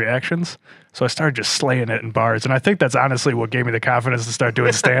get those reactions. So I started just slaying it in bars. And I think that's honestly what gave me the confidence to start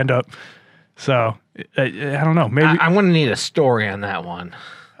doing stand-up. So I don't know. Maybe I'm going to need a story on that one.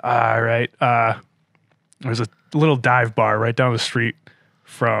 All right. There's a little dive bar right down the street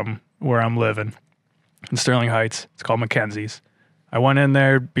from where I'm living in Sterling Heights. It's called Mackenzie's. I went in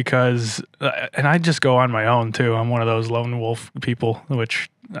there because, and I just go on my own too. I'm one of those lone wolf people,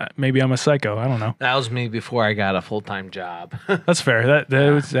 which maybe I'm a psycho. I don't know. That was me before I got a full-time job. That's fair.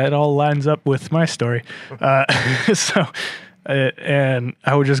 That all lines up with my story. And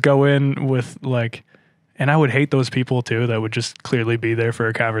I would just go in with and I would hate those people too that would just clearly be there for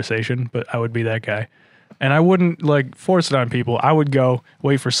a conversation, but I would be that guy. And I wouldn't force it on people. I would go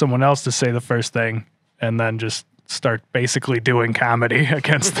wait for someone else to say the first thing and then just start basically doing comedy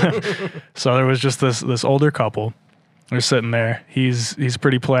against them. So there was just this older couple. They're sitting there. He's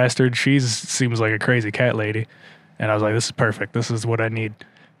pretty plastered. She seems like a crazy cat lady. And I was like, this is perfect. This is what I need.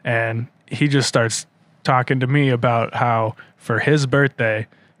 And he just starts talking to me about how for his birthday,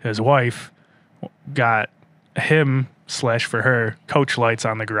 his wife got him / for her coach lights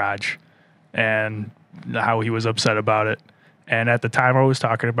on the garage and how he was upset about it. And at the time I was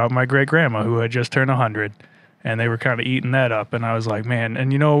talking about my great grandma who had just turned 100 and they were kind of eating that up. And I was like, man,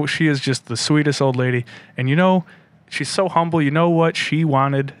 and she is just the sweetest old lady. And she's so humble. You know what she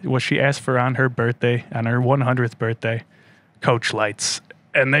wanted, what she asked for on her birthday, on her 100th birthday? Coach lights.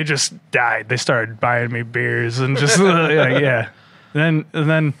 And they just died. They started buying me beers and just yeah. And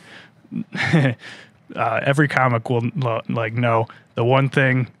then every comic will know the one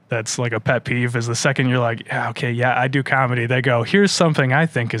thing that's like a pet peeve is the second you're like, yeah, okay, yeah, I do comedy. They go, here's something I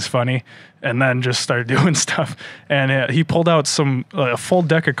think is funny, and then just start doing stuff. And he pulled out a full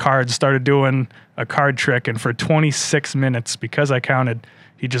deck of cards, started doing a card trick, and for 26 minutes, because I counted,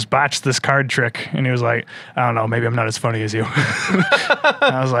 he just botched this card trick, and he was like, I don't know, maybe I'm not as funny as you.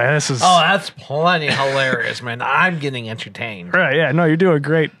 I was like, this is... Oh, that's plenty hilarious, man. I'm getting entertained. Right, yeah, no, you're doing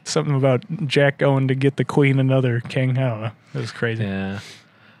great. Something about Jack going to get the queen, another king. I don't know. It was crazy. Yeah.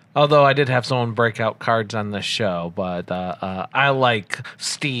 Although I did have someone break out cards on the show, but I like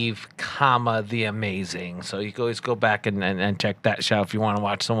Steve, the Amazing. So you can always go back and check that show if you want to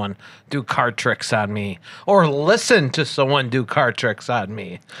watch someone do card tricks on me or listen to someone do card tricks on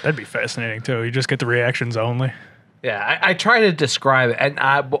me. That'd be fascinating too. You just get the reactions only. Yeah, I try to describe it, and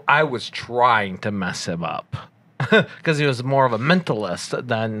I was trying to mess him up because he was more of a mentalist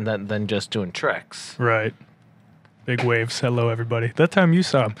than just doing tricks. Right. Big waves. Hello, everybody. That time you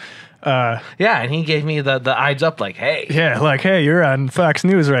saw him. Yeah, and he gave me the eyes up like, hey. Yeah, like, hey, you're on Fox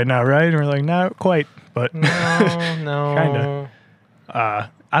News right now, right? And we're like, not quite, but no. kind of.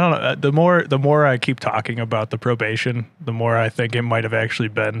 I don't know. The more I keep talking about the probation, the more I think it might have actually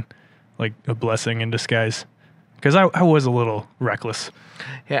been like a blessing in disguise. Because I was a little reckless.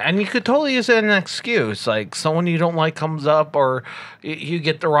 Yeah, and you could totally use it as an excuse. Like, someone you don't like comes up or you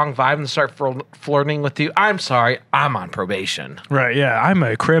get the wrong vibe and start flirting with you. I'm sorry, I'm on probation. Right, yeah. I'm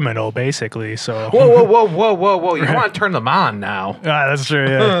a criminal, basically, so... Whoa. You want to turn them on now. Ah, that's true,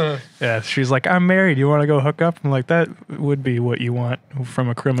 yeah. Yeah, she's like, I'm married. You want to go hook up? I'm like, that would be what you want from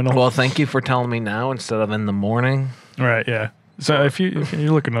a criminal. Well, thank you for telling me now instead of in the morning. Right, yeah. So if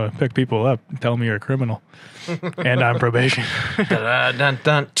you're looking to pick people up, tell me you're a criminal. And on probation. It's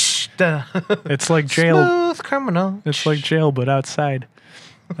like jail. Smooth criminal. It's like jail, but outside.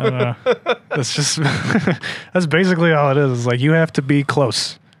 That's just that's basically all it is. It's like you have to be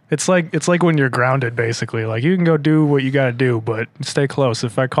close. It's like when you're grounded, basically. Like you can go do what you gotta do, but stay close.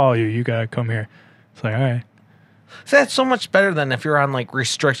 If I call you, you gotta come here. It's like, all right. So that's so much better than if you're on like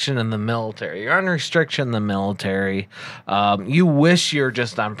restriction in the military. You're on restriction in the military. You wish you're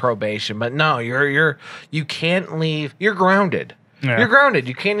just on probation, but no, you can't leave. You're grounded. Yeah. You're grounded.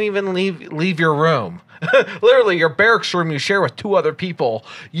 You can't even leave your room. Literally, your barracks room you share with 2 other people.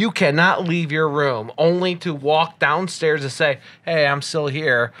 You cannot leave your room, only to walk downstairs and say, "Hey, I'm still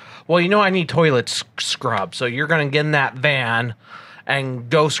here." Well, I need toilet scrub, so you're gonna get in that van and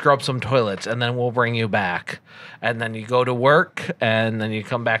go scrub some toilets, and then we'll bring you back. And then you go to work, and then you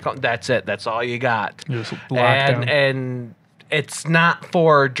come back home. That's it. That's all you got. Just lockdown. And it's not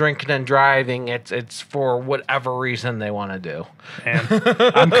for drinking and driving. It's for whatever reason they want to do. And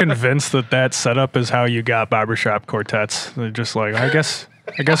I'm convinced that setup is how you got barbershop quartets. They're just like, I guess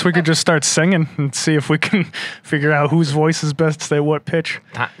we could just start singing and see if we can figure out whose voice is best at what pitch.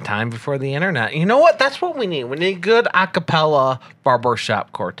 Time before the internet. You know what? That's what we need. We need good a cappella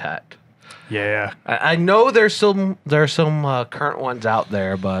barbershop quartet. Yeah. I know there's some current ones out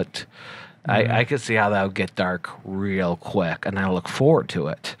there, but I could see how that would get dark real quick, and I look forward to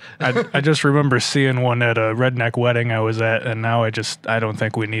it. I just remember seeing one at a redneck wedding I was at, and now I don't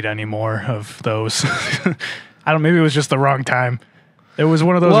think we need any more of those. Maybe it was just the wrong time. It was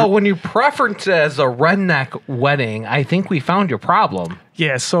one of those. Well, when you preference it as a redneck wedding, I think we found your problem.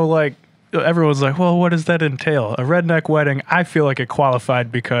 Yeah, so like everyone's like, well, what does that entail? A redneck wedding, I feel like it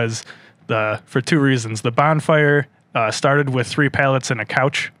qualified because for 2 reasons. The bonfire started with 3 pallets and a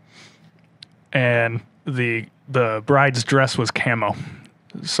couch, and the bride's dress was camo.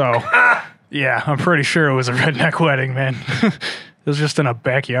 So, yeah, I'm pretty sure it was a redneck wedding, man. It was just in a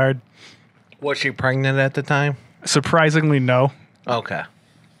backyard. Was she pregnant at the time? Surprisingly, no. Okay.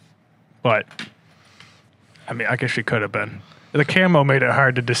 But, I mean, I guess she could have been. The camo made it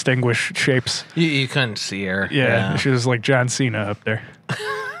hard to distinguish shapes. You couldn't see her. Yeah. She was like John Cena up there.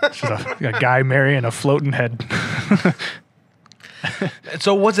 She's a guy marrying a floating head.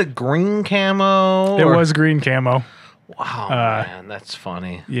 So was it green camo? It was green camo. Wow, man, that's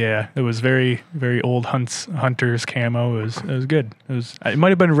funny. Yeah, it was very, very old hunter's camo. It was good. It might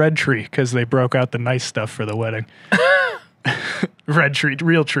have been red tree because they broke out the nice stuff for the wedding. Red tree,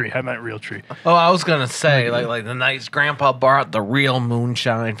 real tree. I meant real tree. Oh, I was gonna say like the nice grandpa brought the real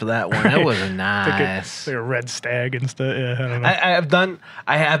moonshine for that one. It was nice. Like a red stag and stuff. Yeah, I don't know.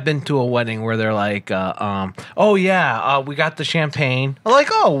 I have been to a wedding where they're like, we got the champagne. I'm like,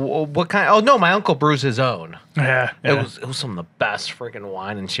 oh, what kind? Oh no, my uncle brews his own. Yeah. It was some of the best freaking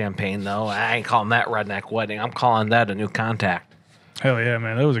wine and champagne though. I ain't calling that redneck wedding. I'm calling that a new contact. Hell yeah,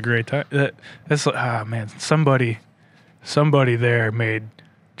 man! That was a great time. That's man, somebody there made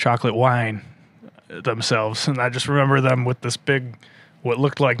chocolate wine themselves, and I just remember them with this big what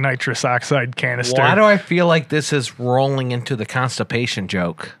looked like nitrous oxide canister. Why do I feel like this is rolling into the constipation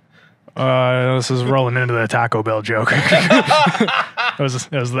joke? This is rolling into the Taco Bell joke. It was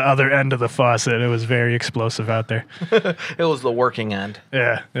the other end of the faucet. It was very explosive out there. It was the working end.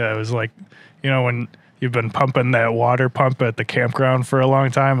 Yeah. It was like, when you've been pumping that water pump at the campground for a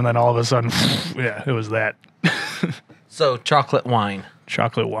long time, and then all of a sudden, yeah, it was that. So chocolate wine.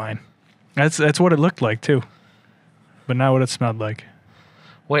 Chocolate wine. That's what it looked like too, but not what it smelled like.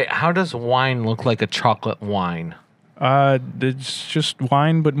 Wait, how does wine look like a chocolate wine? It's just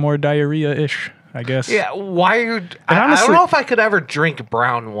wine, but more diarrhea-ish, I guess. Yeah, why are you... I don't know if I could ever drink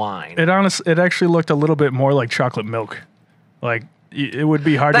brown wine. It actually looked a little bit more like chocolate milk. Like, it would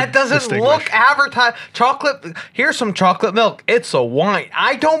be hard to That doesn't distinguish. look advertised. Chocolate... Here's some chocolate milk. It's a wine.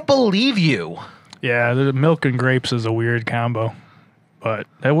 I don't believe you. Yeah, the milk and grapes is a weird combo. But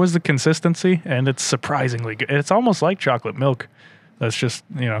that was the consistency, and it's surprisingly good. It's almost like chocolate milk. That's just,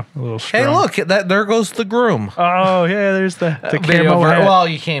 a little strong. Hey, look, there goes the groom. Oh, yeah, there's the Video camo hat. Well,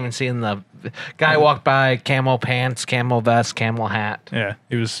 you can't even see in the guy walked by, camo pants, camo vest, camo hat. Yeah,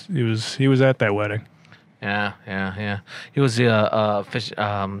 he was at that wedding. Yeah. He was the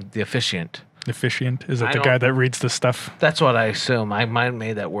officiant. Officiant? Is it the guy that reads the stuff? That's what I assume. I might have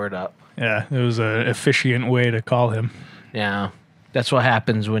made that word up. Yeah, it was an efficient way to call him. Yeah. That's what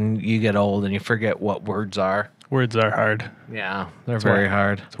happens when you get old and you forget what words are. Words are hard. Yeah, they're very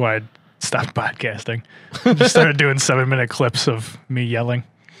hard. That's why I stopped podcasting. Just started doing 7-minute clips of me yelling.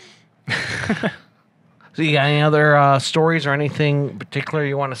 So you got any other stories or anything particular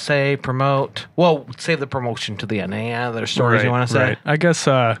you want to say, promote? Well, save the promotion to the end. Any other stories you want to say? Right. I guess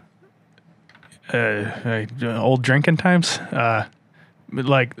old drinking times.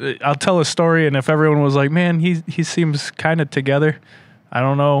 Like, I'll tell a story, and if everyone was like, man, he seems kind of together, I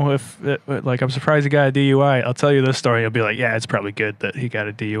don't know if, I'm surprised he got a DUI. I'll tell you this story. I'll be like, yeah, it's probably good that he got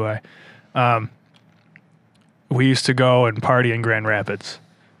a DUI. We used to go and party in Grand Rapids.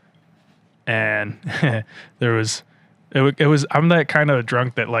 And it was, I'm that kind of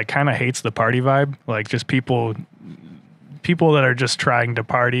drunk that, like, kind of hates the party vibe. Like, just people that are just trying to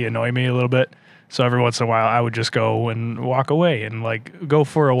party annoy me a little bit. So every once in a while, I would just go and walk away and, like, go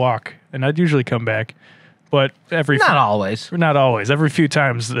for a walk. And I'd usually come back. But not always. Not always. Every few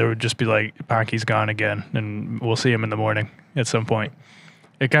times there would just be like, Ponke's gone again, and we'll see him in the morning at some point.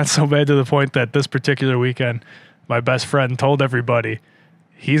 It got so bad to the point that this particular weekend, my best friend told everybody,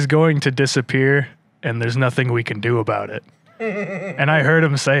 he's going to disappear, and there's nothing we can do about it. And I heard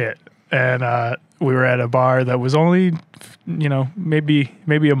him say it. And we were at a bar that was only, maybe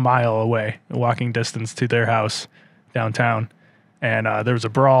a mile away, a walking distance to their house downtown. And there was a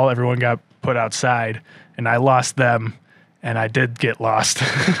brawl. Everyone got put outside. And I lost them, and I did get lost,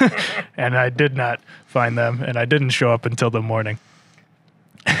 and I did not find them, and I didn't show up until the morning.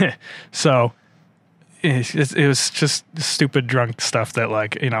 So it was just stupid drunk stuff that,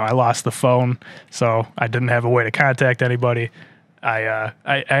 like, I lost the phone, so I didn't have a way to contact anybody. I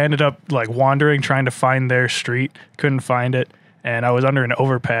ended up, like, wandering, trying to find their street, couldn't find it, and I was under an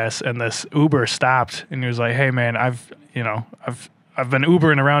overpass, and this Uber stopped, and he was like, hey, man, I've been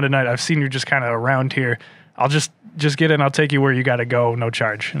Ubering around tonight. I've seen you just kind of around here. I'll just get in. I'll take you where you got to go. No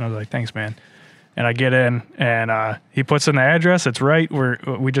charge. And I was like, thanks, man. And I get in, and he puts in the address. It's right.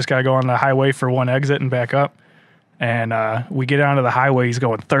 We just got to go on the highway for one exit and back up. And we get onto the highway. He's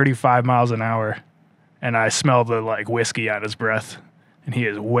going 35 miles an hour. And I smell the, like, whiskey on his breath. And he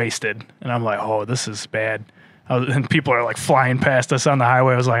is wasted. And I'm like, oh, this is bad. And people are, like, flying past us on the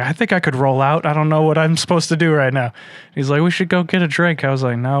highway. I was like, I think I could roll out. I don't know what I'm supposed to do right now. He's like, we should go get a drink. I was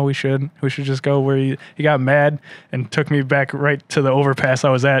like, no, we should. We should just go where he got mad and took me back right to the overpass I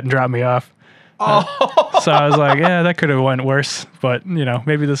was at and dropped me off. So I was like, yeah, that could have went worse. But,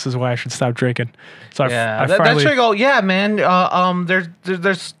 maybe this is why I should stop drinking. So I finally... That's where you go, yeah, man,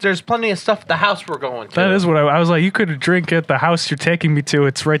 there's plenty of stuff at the house we're going to. That is what I was like, you could drink at the house you're taking me to.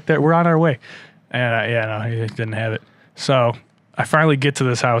 It's right there. We're on our way. And he didn't have it. So I finally get to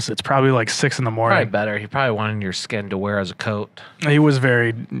this house. It's probably like 6 a.m. Probably better. He probably wanted your skin to wear as a coat. He was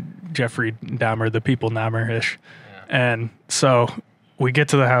very Jeffrey Dahmer, the people Dahmer-ish. Yeah. And so we get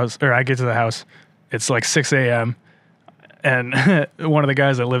to the house, or I get to the house. It's like 6 a.m. And one of the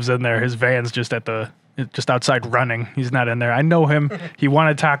guys that lives in there, his van's just outside running. He's not in there. I know him. He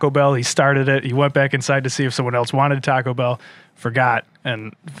wanted Taco Bell. He started it. He went back inside to see if someone else wanted Taco Bell, forgot,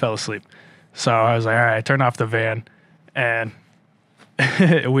 and fell asleep. So I was like, all right, turn off the van. And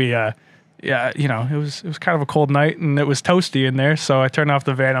it was kind of a cold night, and it was toasty in there. So I turned off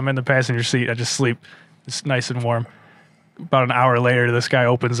the van. I'm in the passenger seat. I just sleep. It's nice and warm. About an hour later, this guy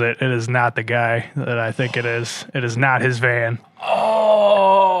opens it. It is not the guy that I think it is. It is not his van. Oh,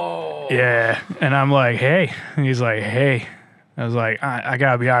 Yeah. And I'm like, hey. And he's like, hey. I was like, I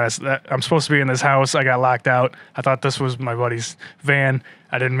gotta be honest. I'm supposed to be in this house. I got locked out. I thought this was my buddy's van.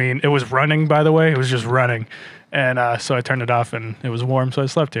 I didn't mean it was running. By the way, it was just running, and so I turned it off, and it was warm, so I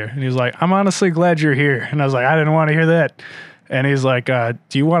slept here. And he was like, I'm honestly glad you're here. And I was like, I didn't want to hear that. And he's like,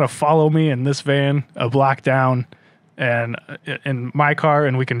 do you want to follow me in this van a block down, and in my car,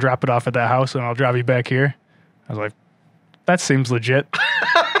 and we can drop it off at that house, and I'll drive you back here? I was like, that seems legit.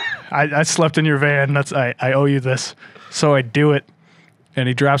 I slept in your van. I owe you this. So I do it, and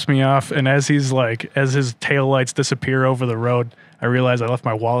he drops me off. And as his taillights disappear over the road, I realize I left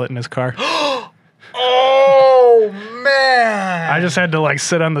my wallet in his car. Oh, man. I just had to like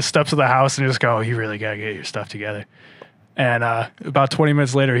sit on the steps of the house and just go, you really got to get your stuff together. And about 20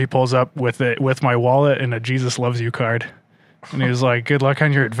 minutes later, he pulls up with my wallet and a Jesus Loves You card. And he was like, good luck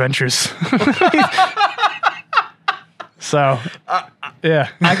on your adventures. So, yeah.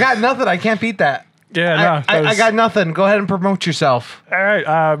 I got nothing. I can't beat that. Yeah, no. I got nothing. Go ahead and promote yourself. All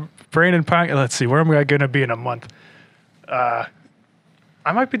right. Brandon Ponke. Let's see. Where am I going to be in a month? I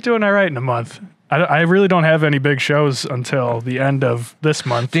might be doing all right in a month. I really don't have any big shows until the end of this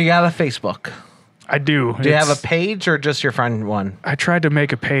month. Do you got a Facebook? I do. Do you have a page or just your friend one? I tried to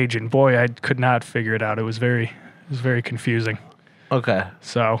make a page, and boy, I could not figure it out. It was very confusing. Okay.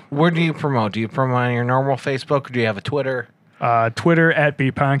 So where do you promote? Do you promote on your normal Facebook, or do you have a Twitter? Twitter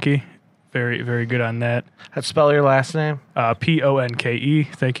 @bponke. Very, very good on that. How to spell your last name?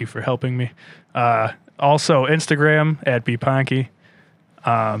 Ponke. Thank you for helping me. Also, Instagram @bponke.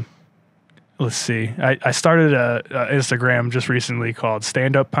 Let's see. I started a Instagram just recently called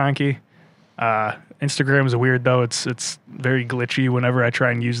Stand Up Ponke. Instagram is weird though. It's very glitchy whenever I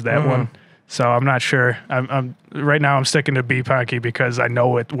try and use that one. So I'm not sure. I'm right now I'm sticking to Ponke because I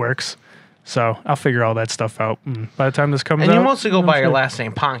know it works. So I'll figure all that stuff out by the time this comes out. And you mostly go by your last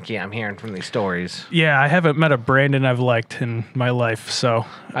name, Ponke, I'm hearing from these stories. Yeah, I haven't met a Brandon I've liked in my life, so.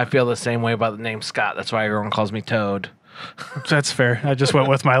 I feel the same way about the name Scott. That's why everyone calls me Toad. That's fair. I just went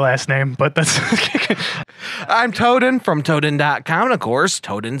with my last name, but that's... I'm Toaden from Toaden.com, and of course,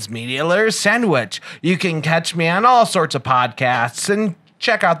 Toaden's Media Litter Sandwich. You can catch me on all sorts of podcasts and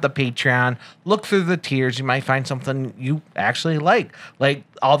check out the Patreon. Look through the tiers. You might find something you actually like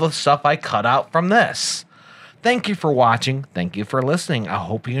all the stuff I cut out from this. Thank you for watching. Thank you for listening. I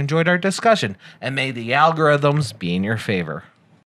hope you enjoyed our discussion, and may the algorithms be in your favor.